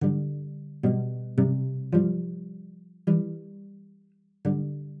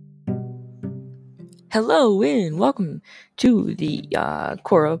Hello and welcome to the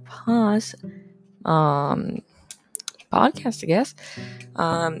Coropos podcast, I guess.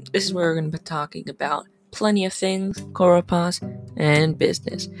 This is where we're going to be talking about plenty of things, Coropos, and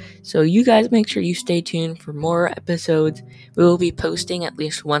business. So you guys make sure you stay tuned for more episodes. We will be posting at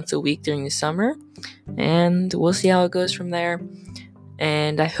least once a week during the summer, and we'll see how it goes from there.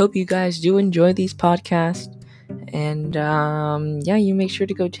 And I hope you guys do enjoy these podcasts. And you make sure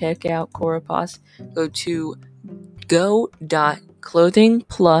to go check out Coropos. Go to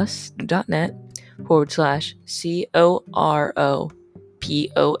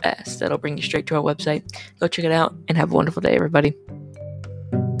go.clothingplus.net/COROPOS. That'll bring you straight to our website. Go check it out and have a wonderful day, everybody.